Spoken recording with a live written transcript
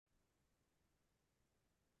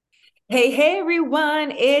Hey,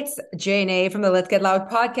 everyone. It's Jane from the Let's Get Loud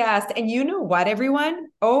podcast. And you know what, everyone?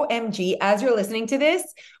 OMG, as you're listening to this,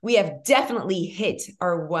 we have definitely hit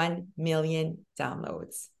our 1 million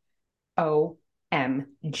downloads.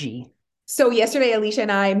 OMG. So, yesterday, Alicia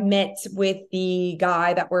and I met with the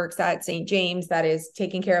guy that works at St. James that is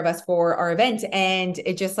taking care of us for our event. And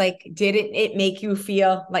it just didn't it make you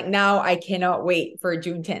feel like now I cannot wait for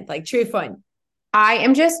June 10th? Like, true fun. I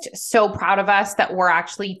am just so proud of us that we're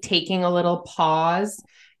actually taking a little pause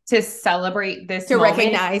to celebrate this To moment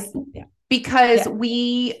recognize. Yeah. because Yeah.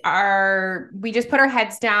 we just put our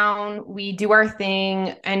heads down, we do our thing,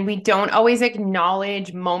 and we don't always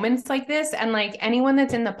acknowledge moments like this. And like anyone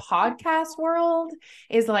that's in the podcast world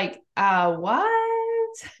is like, what?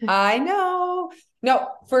 I know. No,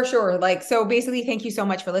 for sure. So basically, thank you so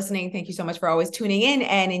much for listening. Thank you so much for always tuning in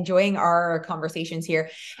and enjoying our conversations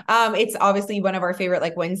here. It's obviously one of our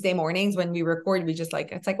favorite Wednesday mornings when we record, we just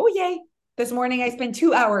it's like, oh yay. This morning I spent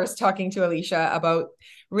 2 hours talking to Alicia about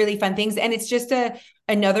really fun things. And it's just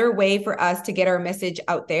another way for us to get our message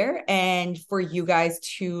out there and for you guys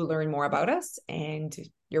to learn more about us and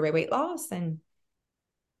your weight loss. And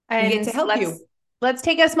we get And to help you. let's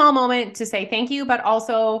take a small moment to say thank you, but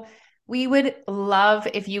also we would love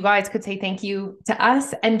if you guys could say thank you to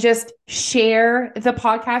us and just share the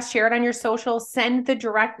podcast, share it on your social, send the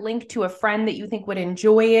direct link to a friend that you think would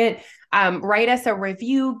enjoy it. Write us a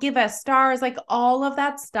review, give us stars, like all of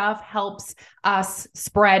that stuff helps us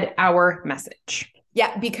spread our message.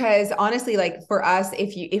 Yeah, because honestly, for us,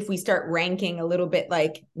 if we start ranking a little bit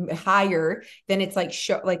higher, then it's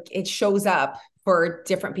it shows up for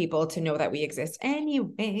different people to know that we exist.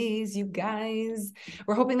 Anyways, you guys,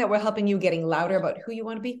 we're hoping that we're helping you getting louder about who you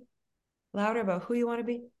want to be, louder about who you want to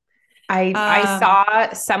be. I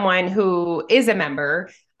saw someone who is a member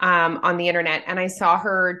on the internet, and I saw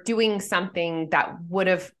her doing something that would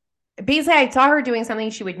have basically, I saw her doing something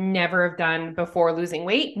she would never have done before losing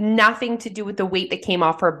weight. Nothing to do with the weight that came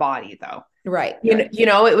off her body, though. Right,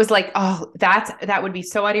 It was like, oh, that would be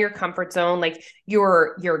so out of your comfort zone. Like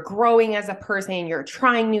you're growing as a person, you're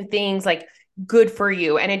trying new things, like good for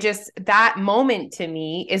you. And it just that moment to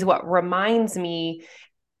me is what reminds me,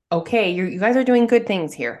 okay, you guys are doing good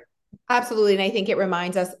things here. Absolutely. And I think it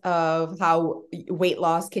reminds us of how weight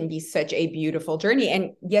loss can be such a beautiful journey.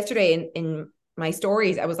 And yesterday in my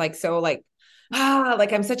stories, I was I'm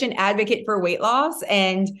such an advocate for weight loss.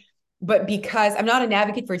 But because I'm not an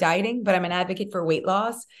advocate for dieting, but I'm an advocate for weight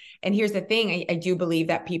loss. And here's the thing, I do believe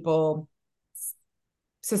that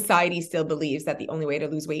society still believes that the only way to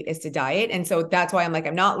lose weight is to diet. And so that's why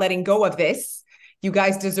I'm not letting go of this. You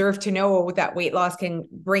guys deserve to know that weight loss can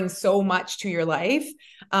bring so much to your life.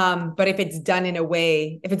 But if it's done in a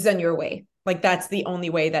way, if it's done your way, that's the only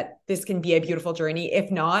way that this can be a beautiful journey. If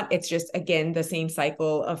not, it's just, again, the same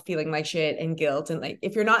cycle of feeling like shit and guilt. And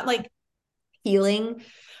if you're not healing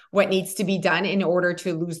what needs to be done in order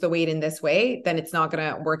to lose the weight in this way, then it's not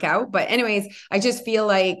going to work out. But anyways, I just feel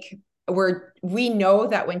like we know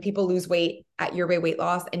that when people lose weight at Your Way Weight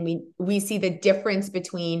Loss, and we see the difference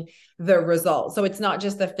between the result. So it's not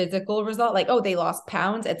just the physical result, oh, they lost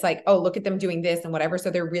pounds. It's oh, look at them doing this and whatever.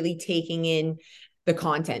 So they're really taking in the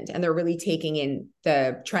content and they're really taking in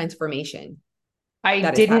the transformation I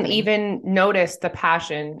that is didn't happening. even notice the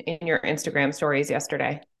passion in your Instagram stories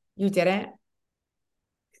yesterday. You didn't?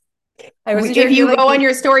 I wasn't sure If if you go on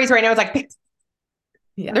your stories right now, it's like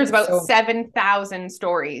yeah. there's about So 7,000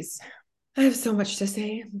 stories. I have so much to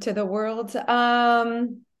say to the world.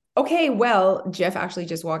 Okay, well, Jeff actually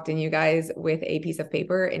just walked in, you guys, with a piece of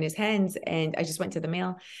paper in his hands, and I just went to the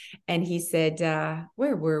mail, and he said,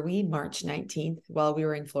 where were we? March 19th, while we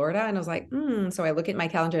were in Florida. And I was like, So I look at my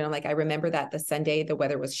calendar and I'm like, I remember that the Sunday, the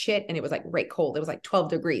weather was shit, and it was right cold. It was 12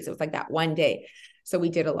 degrees. It was that one day. So we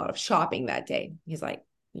did a lot of shopping that day. He's like,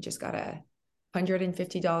 we just got a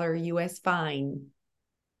 $150 US fine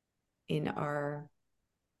in our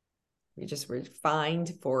we just were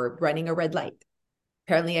fined for running a red light.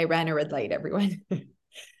 Apparently, I ran a red light, everyone.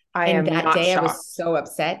 I And am that not day, I shocked. was so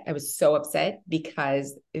upset. I was so upset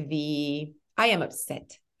because I am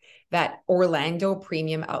upset that Orlando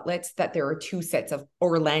Premium Outlets, that there are two sets of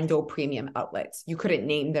Orlando Premium Outlets. You couldn't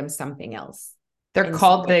name them something else. They're And so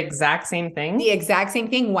called the exact same thing. the exact same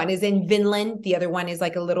thing. One is in Vinland. The other one is a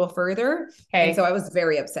little further. And so Okay. I was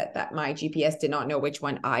very upset that my GPS did not know which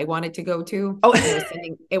one I wanted to go to. Oh,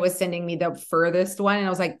 And it was sending me the furthest one. And I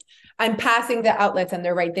was like, I'm passing the outlets and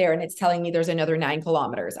they're right there. And it's telling me there's another 9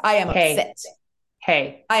 kilometers. I am hey, upset.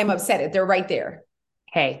 hey, I am upset. They're right there.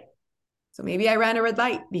 hey. So maybe I ran a red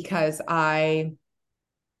light because I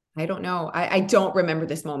I don't know. I don't remember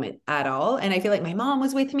this moment at all. And I feel like my mom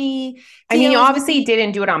was with me. I mean, Tia you was with obviously me.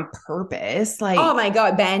 didn't do it on purpose. Oh Like, my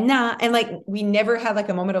God, Ben. Nah. And like, we never had like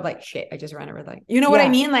a moment of like, shit, I just ran over. Like, you know what I yeah.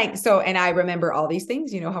 mean? Like, so, and I remember all these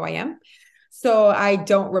things, you know how I am. So I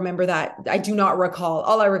don't remember that. I do not recall.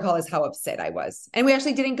 All I recall is how upset I was. And we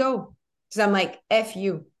actually didn't go. So I'm like, F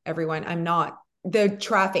you, everyone. I'm not. The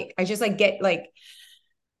traffic. I just like get like,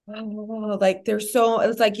 oh, like there's so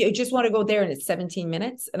it's like you just want to go there and it's 17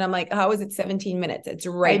 minutes. And I'm like, how is it 17 minutes? It's I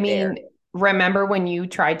right there. mean, remember when you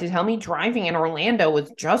tried to tell me driving in Orlando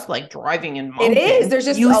was just like driving in It is. Moncton? There's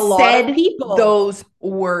just You a lot of said people. those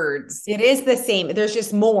words. It is the same. There's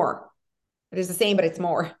just more. It is the same, but it's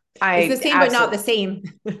more. It's the I same, but not absolutely.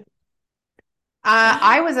 the same.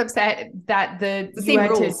 I was upset that The same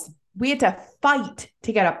rules. we had to fight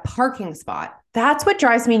to get a parking spot. That's what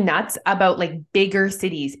drives me nuts about like bigger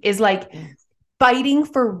cities is like fighting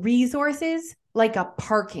for resources like a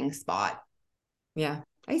parking spot. Yeah,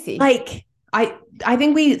 I see. Like I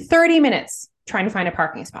think we 30 minutes trying to find a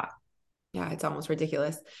parking spot. Yeah, it's almost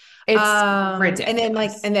ridiculous. It's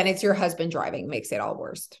ridiculous. And then it's your husband driving makes it all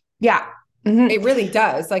worse. Yeah. It really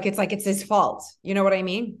does. Like it's his fault. You know what I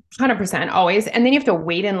mean? 100% always. And then you have to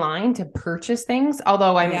wait in line to purchase things.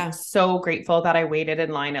 Although I'm so grateful that I waited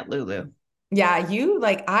in line at Lulu. Yeah,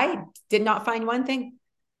 I did not find one thing.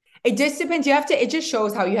 It just depends. It just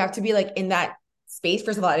shows how you have to be like in that space.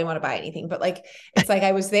 First of all, I didn't want to buy anything, but like, it's like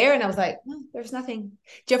I was there and I was like, oh, there's nothing.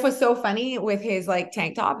 Jeff was so funny with his like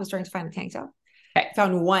tank top. I was trying to find a tank top. Okay.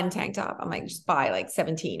 Found one tank top. I'm like, just buy like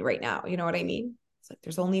 17 right now. You know what I mean? It's like,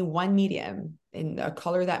 there's only one medium in a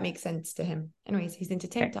color that makes sense to him. Anyways, he's into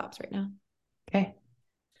tank tops right now. Okay.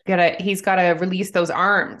 He's got to release those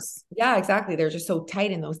arms. Yeah, exactly. They're just so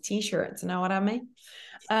tight in those t-shirts. You know what I mean?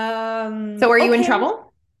 So are you in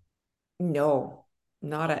trouble? No,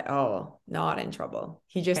 not at all. Not in trouble.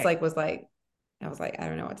 He just like was like, I was like, I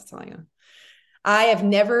don't know what to tell you. I have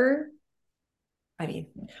never had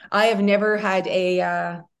I've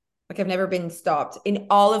never been stopped in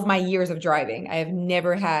all of my years of driving. I have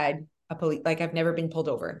never had I've never been pulled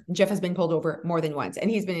over. Jeff has been pulled over more than once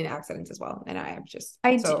and he's been in accidents as well. And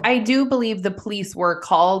I do believe the police were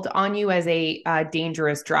called on you as a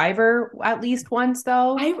dangerous driver at least once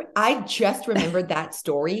though. I just remembered that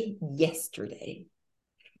story yesterday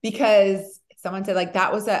because someone said like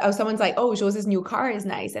that was someone's like, oh, Jose's new car is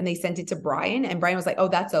nice. And they sent it to Brian and Brian was like, oh,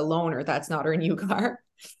 that's a loaner. That's not her new car.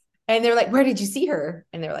 And they're like, where did you see her?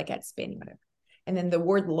 And they're like, at Spin, whatever. And then the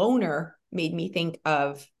word loaner made me think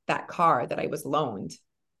of that car that I was loaned.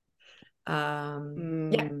 Yeah.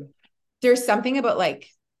 There's something about like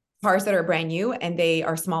cars that are brand new and they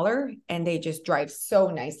are smaller and they just drive so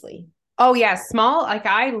nicely. Oh yeah, small. Like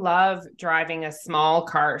I love driving a small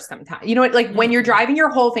car sometimes. You know what? Like when you're driving your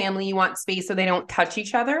whole family, you want space so they don't touch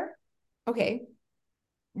each other. Okay.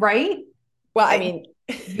 Right? Well, I mean,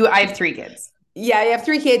 I have 3 kids. Yeah, I have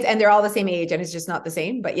 3 kids and they're all the same age and it's just not the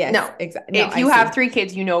same. But yes, no, exactly. If you have 3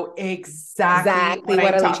 kids, you know exactly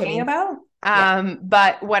what I'm talking about.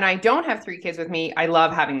 But when I don't have 3 kids with me, I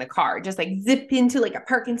love having the car. Just like zip into like a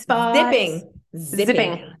parking spot. Zipping.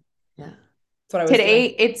 Yeah. That's what I was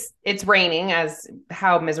Today doing. It's raining, as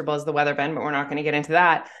how miserable has the weather been, but we're not going to get into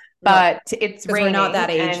that. But it's raining. We're not that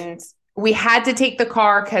age. And we had to take the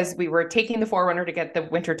car because we were taking the 4Runner to get the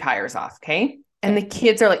winter tires off. Okay. And the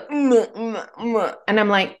kids are like, and I'm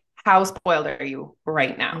like, how spoiled are you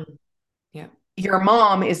right now? Yeah. Your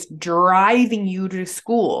mom is driving you to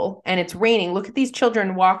school and it's raining. Look at these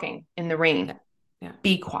children walking in the rain. Yeah.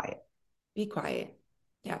 Be quiet. Be quiet.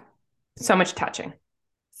 Yeah. So much touching.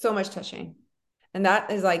 And that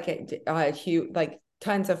is like a huge, like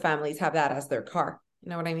tons of families have that as their car. You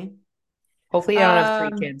know what I mean? Hopefully I don't have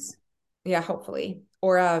 3 kids. Yeah, hopefully.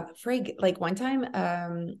 Or frig, like one time,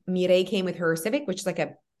 Mireille came with her Civic, which is like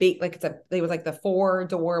a big, like it was like the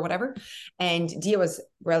 4-door, whatever. And Dia was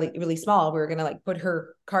really, really small. We were gonna like put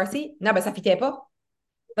her car seat. No, but ça fitait pas.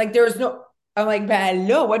 Like there was no. I'm like,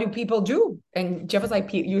 hello, what do people do? And Jeff was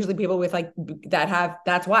like, usually people with like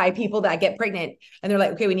that's why people that get pregnant and they're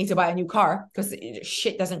like, okay, we need to buy a new car because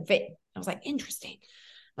shit doesn't fit. I was like, interesting.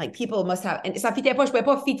 Like people must have, and ça fitait pas, je pouvais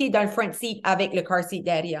pas fitter dans le front seat avec le car seat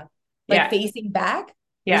derrière. Like facing back.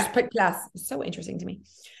 Yeah. Just put class. So interesting to me.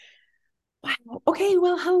 Wow. Okay.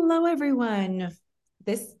 Well, hello everyone.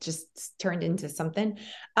 This just turned into something.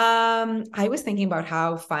 I was thinking about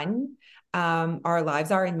how fun our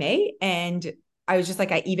lives are in May. And I was just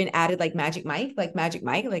like, I even added like Magic Mike. Like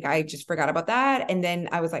I just forgot about that. And then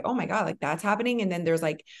I was like, oh my God, like that's happening. And then there's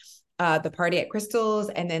like the party at Crystal's,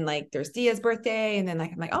 and then like there's Dia's birthday. And then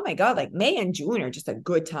like I'm like, oh my God, like May and June are just a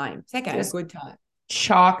good time. It's like a good time.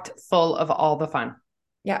 Chocked full of all the fun.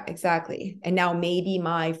 Yeah, exactly. And now maybe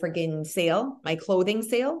my friggin' sale, my clothing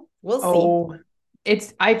sale, we'll see. Oh,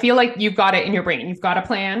 I feel like you've got it in your brain. You've got a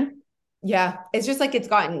plan. Yeah, it's just like it's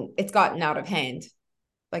gotten out of hand.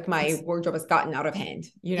 Like my It's, wardrobe has gotten out of hand,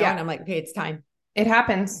 yeah, and I'm like, okay, it's time. it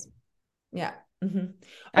happens. Yeah. Hmm.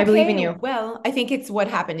 I believe in Okay. you. Well, I think it's what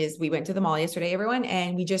happened is we went to the mall yesterday, everyone,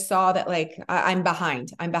 and we just saw that like I'm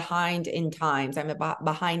behind. I'm behind in times.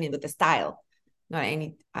 behind in with the style. Not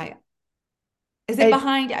any. I is it It's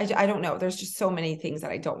behind? I don't know. There's just so many things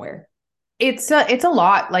that I don't wear. it's a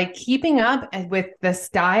lot. Like keeping up with the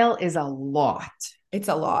style is a lot. It's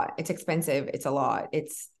a lot. It's expensive. It's a lot.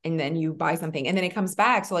 And then you buy something and then it comes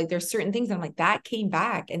back. So like there's certain things that I'm like, that came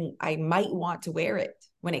back and I might want to wear it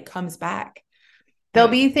when it comes back. There'll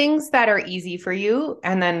Anyway, be things that are easy for you,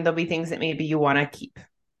 and then there'll be things that maybe you want to keep.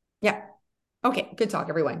 yeah. Okay. Good talk,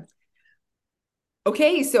 everyone.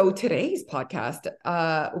 Okay, so today's podcast,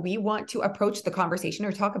 we want to approach the conversation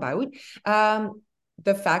or talk about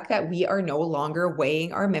the fact that we are no longer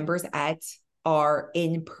weighing our members at our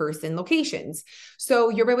in-person locations. So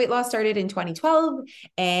Your Way Weight Loss started in 2012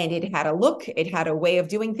 and it had a look, it had a way of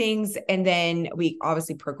doing things. And then we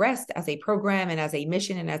obviously progressed as a program and as a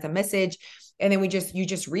mission and as a message. And then you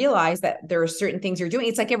just realize that there are certain things you're doing.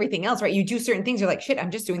 It's like everything else, right? You do certain things, you're like, shit,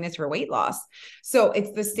 I'm just doing this for weight loss. So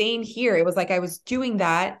it's the same here. It was like I was doing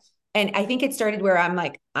that. And I think it started where I'm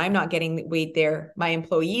like, I'm not getting weighed there. My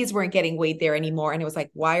employees weren't getting weighed there anymore. And it was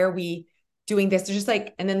like, why are we doing this? They're just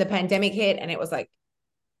like, and then the pandemic hit and it was like,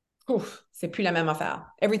 oof, c'est plus la même affaire.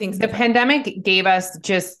 Everything's The different. pandemic gave us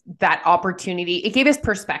just that opportunity. It gave us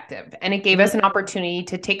perspective, and it gave us an opportunity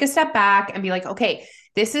to take a step back and be like, okay,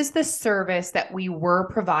 this is the service that we were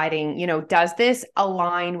providing. Does this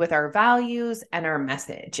align with our values and our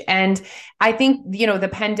message? And I think, the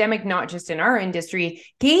pandemic, not just in our industry,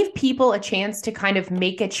 gave people a chance to kind of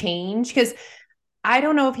make a change, because I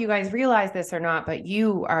don't know if you guys realize this or not, but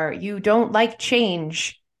you don't like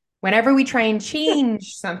change. Whenever we try and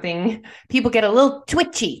change something, people get a little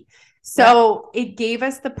twitchy. Yeah. So it gave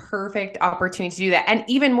us the perfect opportunity to do that. And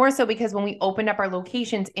even more so because when we opened up our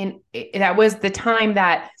locations, that was the time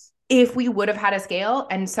that if we would have had a scale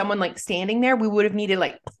and someone like standing there, we would have needed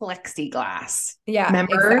like plexiglass. Yeah,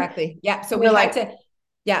 Remember? exactly. Yeah. So we We're had like, to,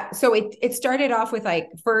 yeah. So it started off with like,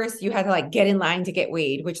 first you had to like get in line to get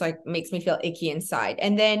weighed, which like makes me feel icky inside.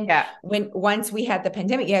 And then yeah, once we had the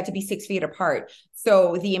pandemic, you had to be 6 feet apart.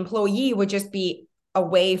 So the employee would just be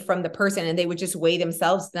away from the person and they would just weigh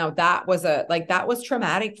themselves. Now that was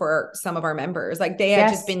traumatic for some of our members. Like they had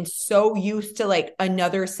just yes, been so used to like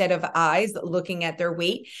another set of eyes looking at their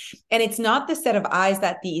weight. And it's not the set of eyes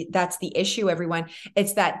that's the issue, everyone.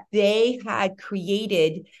 It's that they had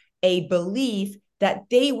created a belief that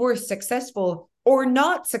they were successful or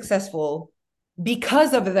not successful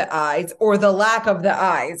because of the eyes or the lack of the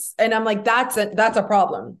eyes. And I'm like, that's a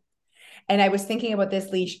problem. And I was thinking about this,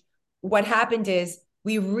 Leash. What happened is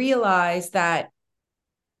we realized that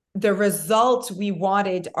the results we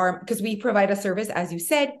wanted are because we provide a service, as you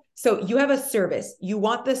said. So you have a service, you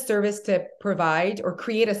want the service to provide or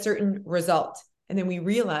create a certain result. And then we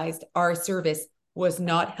realized our service was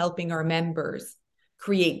not helping our members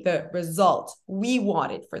create the result we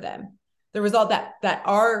wanted for them, the result that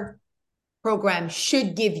our program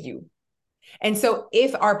should give you. And so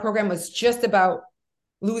if our program was just about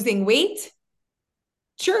losing weight,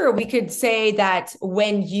 sure, we could say that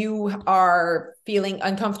when you are feeling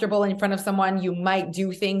uncomfortable in front of someone, you might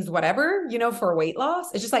do things, whatever, for weight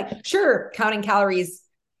loss. It's just like, sure, counting calories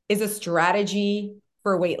is a strategy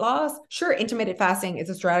for weight loss. Sure, intermittent fasting is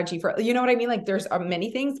a strategy for, you know what I mean? Like there's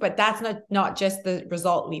many things, but that's not just the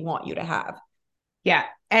result we want you to have. yeah.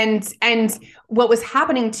 And what was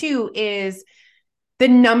happening too is the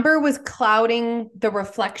number was clouding the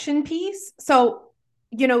reflection piece. So,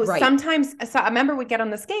 Right. sometimes a member would get on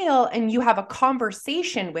the scale and you have a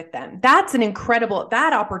conversation with them. That's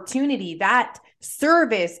that opportunity, that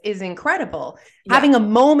service is incredible. Yeah. Having a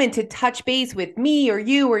moment to touch base with me or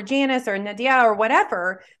you or Janice or Nadia or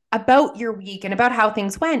whatever about your week and about how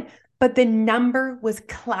things went. But the number was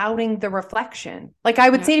clouding the reflection. Like I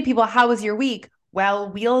would Yeah. say to people, how was your week?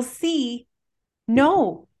 Well, we'll see.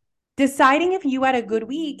 No, deciding if you had a good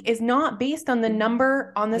week is not based on the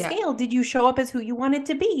number on the Yeah. scale. Did you show up as who you wanted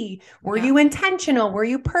to be? Were Yeah. you intentional? Were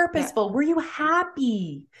you Yeah. purposeful? Were you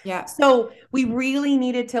happy? Yeah. So we really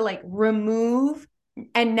needed to like remove.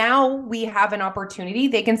 And now we have an opportunity.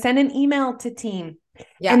 They can send an email to team and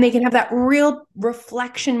Yeah. they can have that real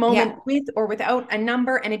reflection moment Yeah. with or without a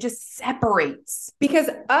number, and it just separates. Because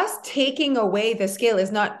us taking away the scale is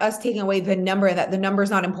not us taking away the number, that the number is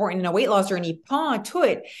not important in a weight loss journey. Pas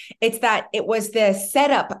tout. It's that it was the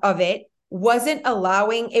setup of it wasn't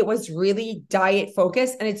allowing, it was really diet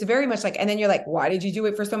focused. And it's very much like, and then you're like, why did you do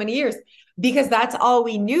it for so many years? Because that's all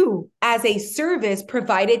we knew as a service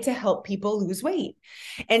provided to help people lose weight.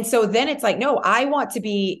 And so then it's like, no, we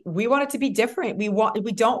want it to be different. We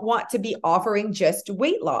don't want to be offering just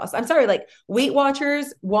weight loss. I'm sorry, like Weight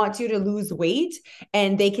Watchers want you to lose weight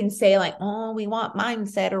and they can say like, oh, we want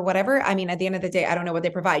mindset or whatever. I mean, at the end of the day, I don't know what they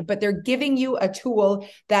provide, but they're giving you a tool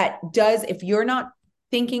that does, if you're not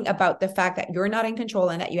thinking about the fact that you're not in control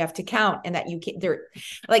and that you have to count and that you can't,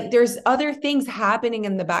 there's other things happening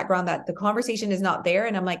in the background that the conversation is not there.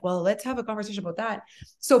 And I'm like, well, let's have a conversation about that.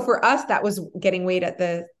 So for us, that was getting weighed at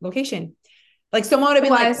the location. Like someone would have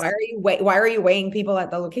been like, why are you weighing people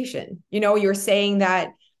at the location? You're saying that,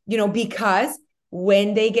 because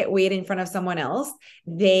when they get weighed in front of someone else,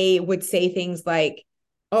 they would say things like,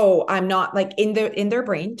 oh, I'm not, like in their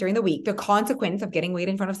brain during the week, the consequence of getting weighed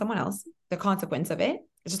in front of someone else, the consequence of it,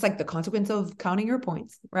 it's just like the consequence of counting your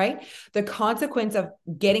points, right? The consequence of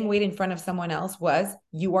getting weighed in front of someone else was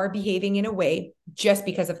you are behaving in a way just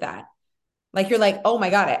because of that. Like you're like, oh my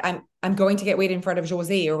God, I'm going to get weighed in front of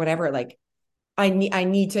Jose or whatever. Like I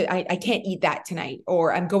can't eat that tonight,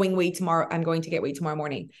 or I'm going to get weighed tomorrow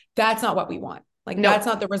morning. That's not what we want. Like, no. That's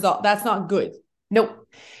not the result. That's not good. Nope.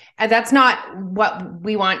 And that's not what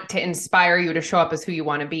we want to inspire you to show up as who you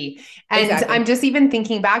want to be. And exactly. I'm just even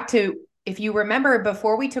thinking back to, if you remember,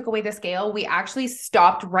 before we took away the scale, we actually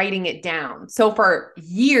stopped writing it down. So for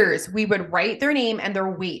years, we would write their name and their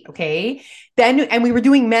weight. Okay. And we were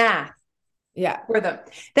doing math. Yeah. For them.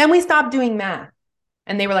 Then we stopped doing math.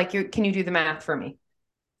 And they were like, can you do the math for me?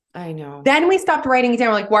 I know. Then we stopped writing it down.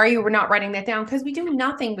 We're like, why are you not writing that down? Because we do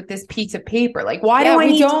nothing with this piece of paper. Like, why do I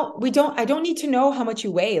need I don't need to know how much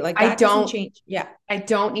you weigh. Like that doesn't change. Yeah. I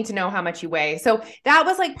don't need to know how much you weigh. So that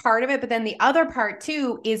was like part of it. But then the other part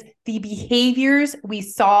too is the behaviors we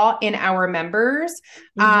saw in our members.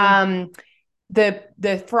 Mm-hmm.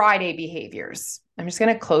 The Friday behaviors. I'm just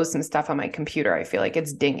going to close some stuff on my computer. I feel like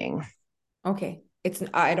it's dinging. Okay.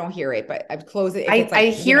 I don't hear it, but I've closed it. I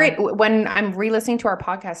hear it when I'm re-listening to our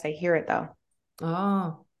podcast. I hear it though.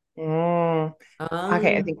 Oh.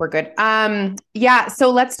 Okay. I think we're good. Yeah.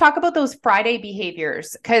 So let's talk about those Friday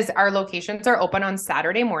behaviors, because our locations are open on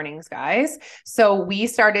Saturday mornings, guys. So we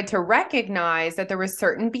started to recognize that there were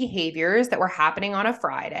certain behaviors that were happening on a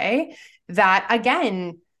Friday that,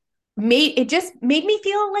 again, made me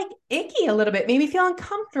feel like icky a little bit, made me feel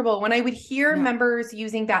uncomfortable when I would hear members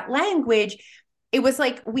using that language. It was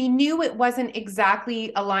like, we knew it wasn't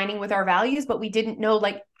exactly aligning with our values, but we didn't know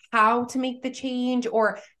like how to make the change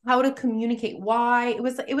or how to communicate why. It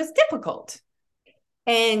was difficult.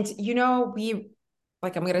 And, I'm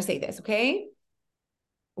going to say this, okay?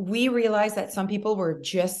 We realized that some people were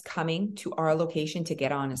just coming to our location to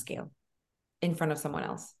get on a scale in front of someone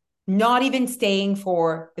else, not even staying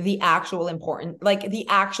for the actual the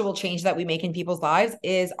actual change that we make in people's lives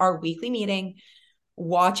is our weekly meeting,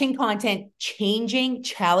 watching content,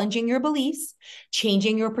 challenging your beliefs,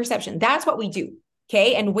 changing your perception. That's what we do.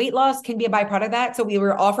 Okay. And weight loss can be a byproduct of that. So we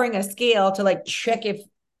were offering a scale to like check if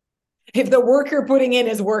the work you're putting in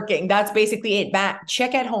is working. That's basically it. Matt,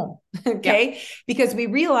 check at home. Okay. Yeah. Because we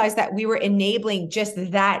realized that we were enabling just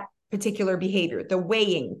that particular behavior, the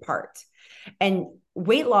weighing part. And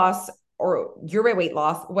weight loss, or your weight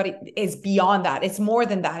loss, what it is beyond that. It's more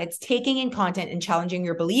than that. It's taking in content and challenging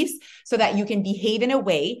your beliefs so that you can behave in a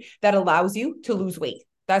way that allows you to lose weight.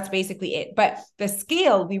 That's basically it. But the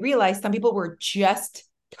scale, we realized some people were just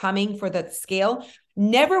coming for the scale,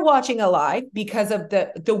 never watching a live because of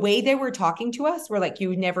the way they were talking to us. We're like,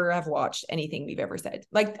 you never have watched anything we've ever said.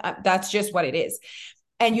 Like, that's just what it is.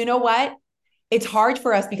 And you know what? It's hard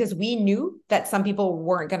for us because we knew that some people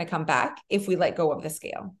weren't going to come back if we let go of the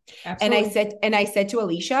scale. Absolutely. And I said to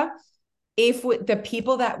Alicia, if the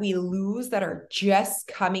people that we lose that are just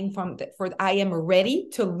coming I am ready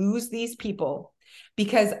to lose these people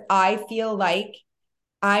because I feel like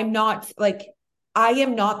I am not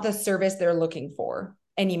the service they're looking for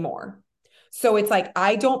anymore. So it's like,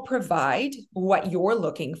 I don't provide what you're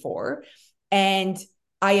looking for, and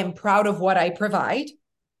I am proud of what I provide.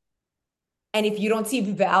 And if you don't see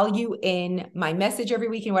value in my message every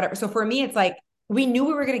week and whatever. So for me, it's like, we knew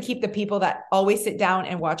we were going to keep the people that always sit down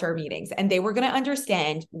and watch our meetings, and they were going to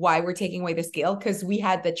understand why we're taking away the scale because we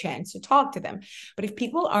had the chance to talk to them. But if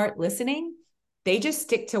people aren't listening, they just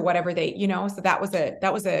stick to whatever so that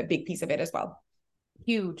was a big piece of it as well.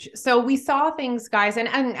 Huge. So we saw things, guys, and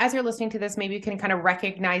as you're listening to this, maybe you can kind of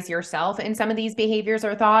recognize yourself in some of these behaviors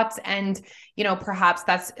or thoughts. And, perhaps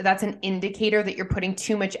that's an indicator that you're putting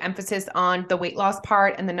too much emphasis on the weight loss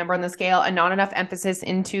part and the number on the scale and not enough emphasis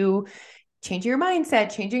into changing your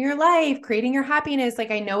mindset, changing your life, creating your happiness.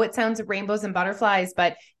 Like, I know it sounds rainbows and butterflies,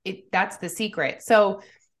 but that's the secret. So,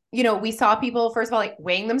 we saw people, first of all, like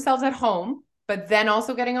weighing themselves at home, but then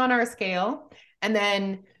also getting on our scale. And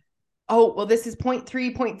then, oh, well, this is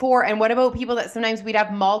 0.3, 0.4. And what about people that sometimes we'd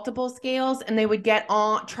have multiple scales and they would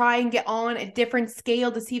try and get on a different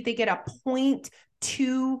scale to see if they get a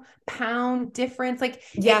 0.2 pound difference. Like,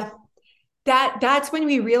 yeah, that's when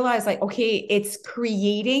we realize like, okay, it's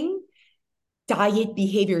creating diet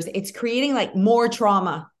behaviors. It's creating like more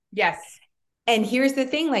trauma. Yes. And here's the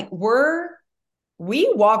thing, like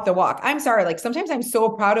we walk the walk. I'm sorry. Like sometimes I'm so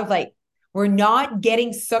proud of like, we're not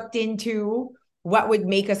getting sucked into what would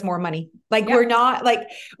make us more money. Like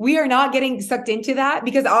we are not getting sucked into that,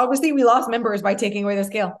 because obviously we lost members by taking away the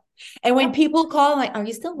scale. And when people call like, are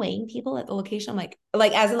you still weighing people at the location? I'm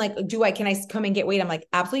like, as in like, can I come and get weighed? I'm like,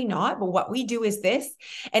 absolutely not. But what we do is this.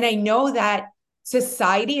 And I know that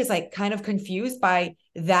society is like kind of confused by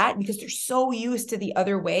that because they're so used to the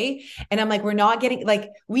other way. And I'm like, we're not getting, like,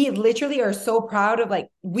 we literally are so proud of like,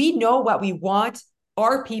 we know what we want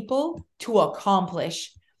our people to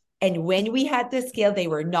accomplish. And when we had the scale, they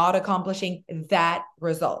were not accomplishing that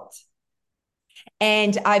result.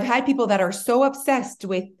 And I've had people that are so obsessed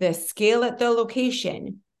with the scale at the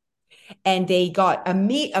location, and they got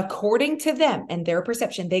according to them and their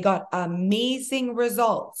perception, they got amazing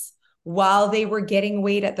results while they were getting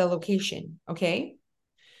weighed at the location. Okay.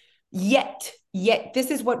 Yet this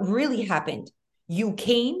is what really happened. You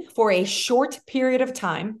came for a short period of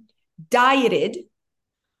time, dieted,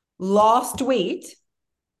 lost weight,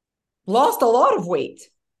 lost a lot of weight.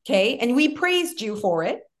 Okay. And we praised you for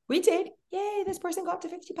it. We did. Yay, this person got to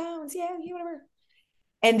 50 pounds. Yeah, whatever.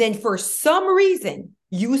 And then for some reason,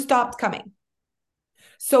 you stopped coming.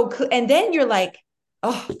 So, and then you're like,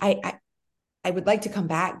 oh, I would like to come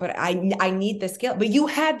back, but I need the scale. But you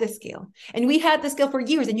had the scale, and we had the scale for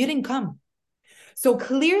years, and you didn't come. So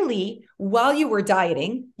clearly, while you were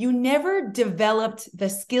dieting, you never developed the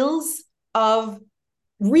skills of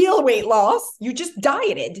real weight loss. You just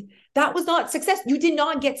dieted. That was not success. You did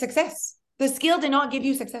not get success. The scale did not give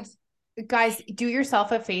you success. Guys, do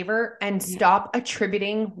yourself a favor and stop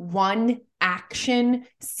attributing one action,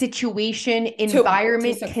 situation,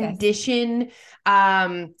 environment, condition,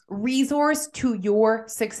 resource to your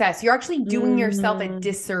success. You're actually doing yourself a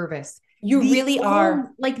disservice. You really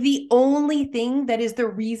are. Like, the only thing that is the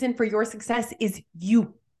reason for your success is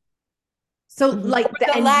you. So like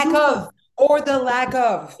the lack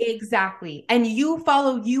of. Exactly. And you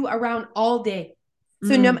follow you around all day.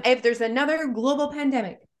 So if there's another global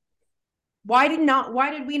pandemic, why did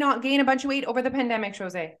we not gain a bunch of weight over the pandemic,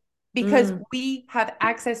 Jose? Because we have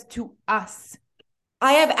access to us.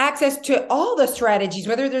 I have access to all the strategies,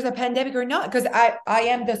 whether there's a pandemic or not, because I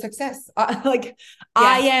am the success. I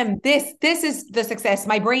am this is the success.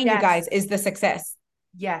 My brain, you guys, is the success.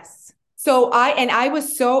 Yes. So I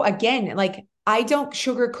was so, again, like, I don't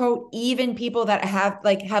sugarcoat even people that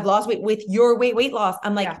have lost weight with your weight loss.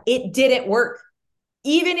 I'm like, it didn't work.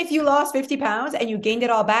 Even if you lost 50 pounds and you gained it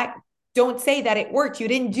all back, don't say that it worked. You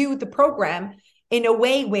didn't do the program in a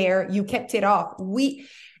way where you kept it off.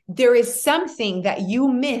 There is something that you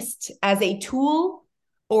missed as a tool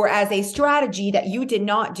or as a strategy that you did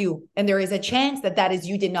not do. And there is a chance that is,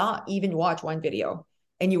 you did not even watch one video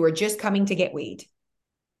and you were just coming to get weighed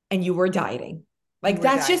and you were dieting. Like,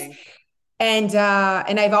 that's dieting. And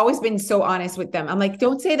I've always been so honest with them. I'm like,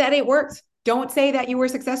 don't say that it worked. Don't say that you were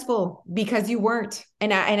successful, because you weren't.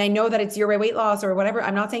 And I know that it's your weight loss or whatever.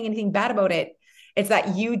 I'm not saying anything bad about it. It's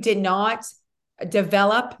that you did not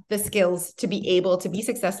develop the skills to be able to be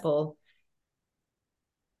successful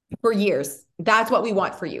for years. That's what we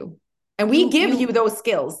want for you. And we give you those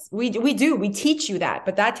skills. We do. We teach you that,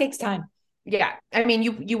 but that takes time. Yeah. I mean,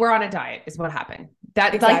 you were on a diet is what happened.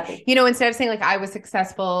 That exactly. Like, instead of saying like I was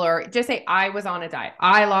successful, or just say I was on a diet.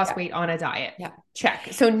 I lost weight on a diet. Yeah. Check.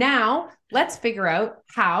 So now let's figure out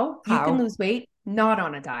how you can lose weight not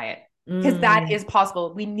on a diet, because that is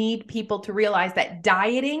possible. We need people to realize that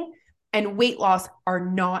dieting and weight loss are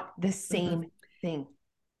not the same thing.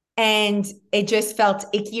 And it just felt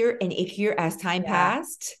ickier and ickier as time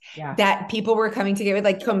passed, that people were coming together.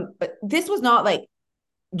 Like, this was not like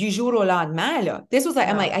du jour au lendemain. This was like,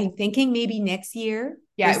 I'm thinking maybe next year.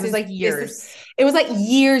 Yeah, it was like years. It was like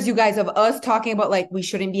years, you guys, of us talking about like, we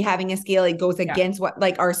shouldn't be having a scale. It goes against what,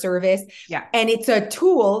 like, our service. Yeah. And it's a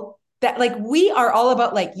tool that, like, we are all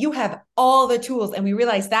about, like, you have all the tools. And we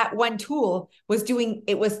realized that one tool was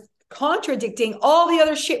contradicting all the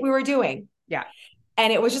other shit we were doing. Yeah.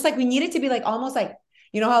 And it was just like, we needed to be like, almost like,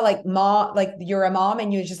 you know how like mom, like you're a mom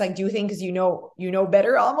and you just like do things because you know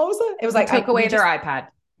better almost. It was like, took away their iPad.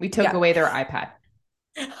 We took away their iPad.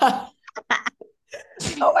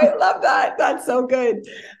 Oh, I love that. That's so good.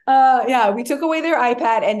 Yeah, we took away their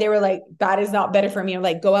iPad and they were like, that is not better for me. I'm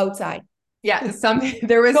like, go outside. Yeah,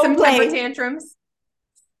 there was Go some play. temper tantrums,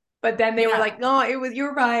 but then they were like, no,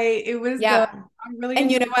 you're right. It was I'm really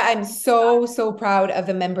and you know what? I'm so proud of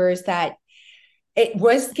the members that it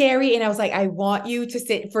was scary. And I was like, I want you to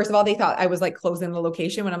sit. First of all, they thought I was like closing the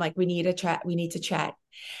location when I'm like, we need to chat. We need to chat.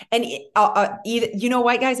 And you know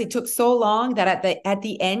what, guys, it took so long that at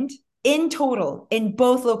the end, in total, in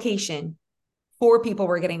both location, 4 people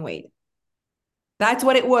were getting weighed. That's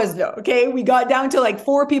what it was though. Okay. We got down to like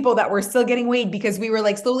 4 people that were still getting weighed because we were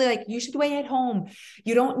like slowly like, you should weigh at home.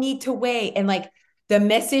 You don't need to weigh. And like the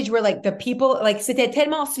message were like the people, like, c'était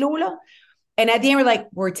tellement slow là. And at the end, we're like,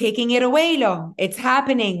 we're taking it away, lo. It's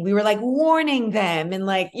happening. We were like warning them. And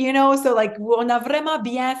like, you know, so like, on a vraiment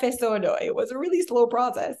bien fait ça, lo. It was a really slow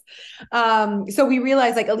process. So we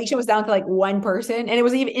realized like Alicia was down to like 1 person and it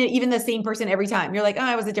was even the same person every time. You're like,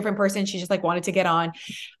 oh, it was a different person. She just like wanted to get on.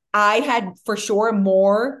 I had for sure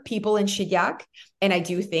more people in Shediac. And I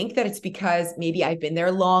do think that it's because maybe I've been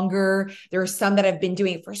there longer. There are some that have been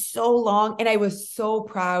doing it for so long. And I was so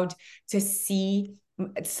proud to see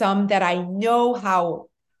some that I know how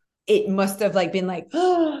it must have like been like,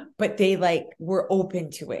 oh, but they like were open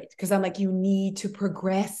to it. Cause I'm like, you need to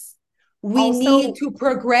progress. We need to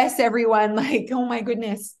progress, everyone. Like, oh my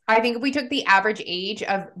goodness. I think if we took the average age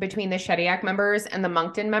of between the Shediac members and the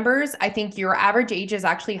Moncton members, I think your average age is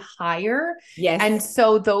actually higher. Yes. And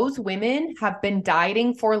so those women have been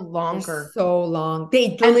dieting for longer. For so long.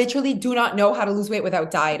 They literally do not know how to lose weight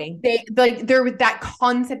without dieting. That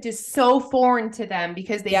concept is so foreign to them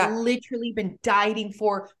because they've literally been dieting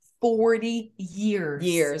for 40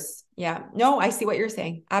 years. Yeah. No, I see what you're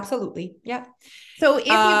saying. Absolutely. Yeah. So if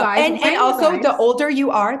you guys, and also the older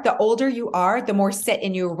you are, the more set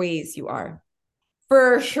in your ways you are.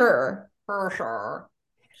 For sure.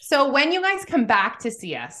 So when you guys come back to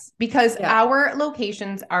see us, because our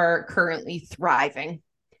locations are currently thriving.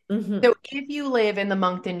 Mm-hmm. So if you live in the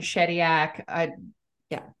Moncton, Shediac,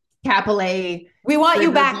 Capillet, we want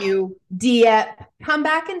you back. Dieppe, come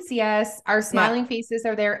back and see us. Our smiling faces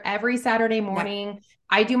are there every Saturday morning. Yeah.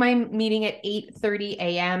 I do my meeting at 8:30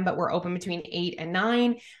 a.m., but we're open between 8 and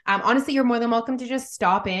 9. Honestly, you're more than welcome to just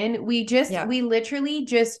stop in. We literally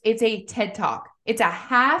it's a TED Talk. It's a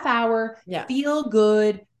half-hour feel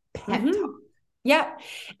good pep talk. Yeah.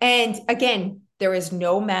 And again, there is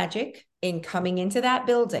no magic in coming into that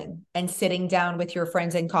building and sitting down with your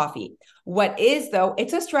friends and coffee. What is though,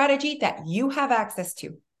 it's a strategy that you have access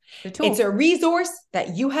to. It's a resource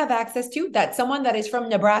that you have access to, that someone that is from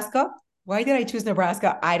Nebraska. Why did I choose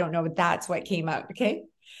Nebraska? I don't know, but that's what came out. Okay.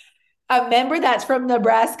 A member that's from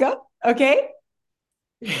Nebraska. Okay.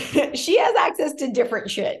 She has access to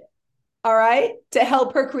different shit. All right. To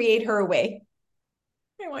help her create her way.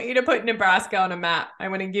 I want you to put Nebraska on a map. I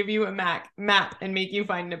want to give you a map and make you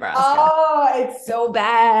find Nebraska. Oh, it's so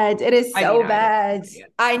bad. It is so bad.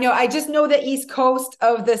 I know. I just know the East Coast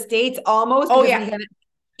of the States almost. Oh, yeah.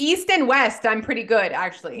 East and West, I'm pretty good,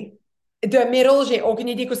 actually. The middle, j'ai aucune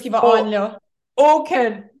idée de ce qui va on là.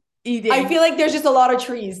 Aucune idée. I feel like there's just a lot of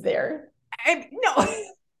trees there. No.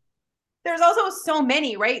 There's also so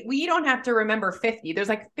many, right? We don't have to remember 50. There's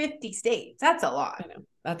like 50 states. That's a lot. I know.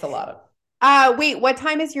 That's a lot of. Wait, what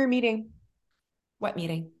time is your meeting? What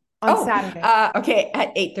meeting? On Saturday. Okay,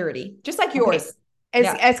 at 8:30. Just like yours.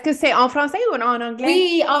 Est-ce que c'est en français ou en anglais?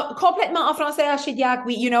 Oui, complètement en français à Shediac.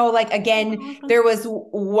 We, like again, there was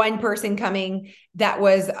one person coming that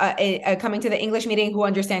was coming to the English meeting who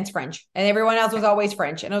understands French, and everyone else was always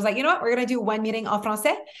French. And I was like, you know what, we're gonna do one meeting en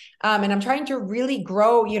français. And I'm trying to really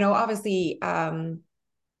grow. Obviously,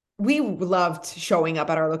 we loved showing up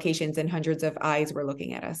at our locations and hundreds of eyes were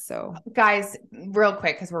looking at us. So guys, real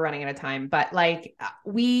quick, because we're running out of time, but like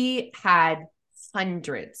we had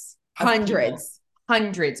hundreds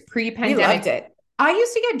pre-pandemic. We loved it. I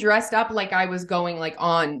used to get dressed up like I was going like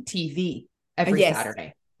on TV every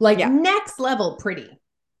Saturday. Like next level pretty.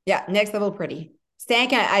 Yeah, next level pretty.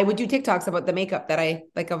 Stank, I would do TikToks about the makeup that I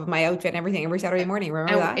like of my outfit and everything every Saturday morning.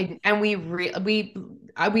 Remember that? And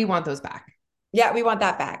we want those back. Yeah, we want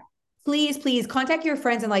that back. Please contact your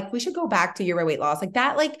friends and like, we should go back to Your Weight Loss. Like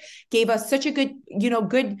that, like gave us such a good,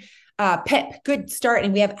 good start.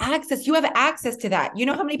 And we have access. You have access to that. You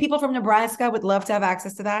know how many people from Nebraska would love to have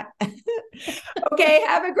access to that? Okay.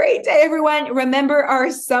 Have a great day, everyone. Remember, our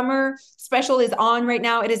summer special is on right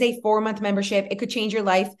now. It is a 4-month membership. It could change your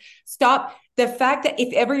life. Stop the fact that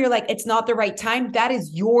if ever you're like, it's not the right time, that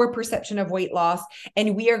is your perception of weight loss.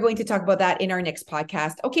 And we are going to talk about that in our next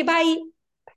podcast. Okay. Bye.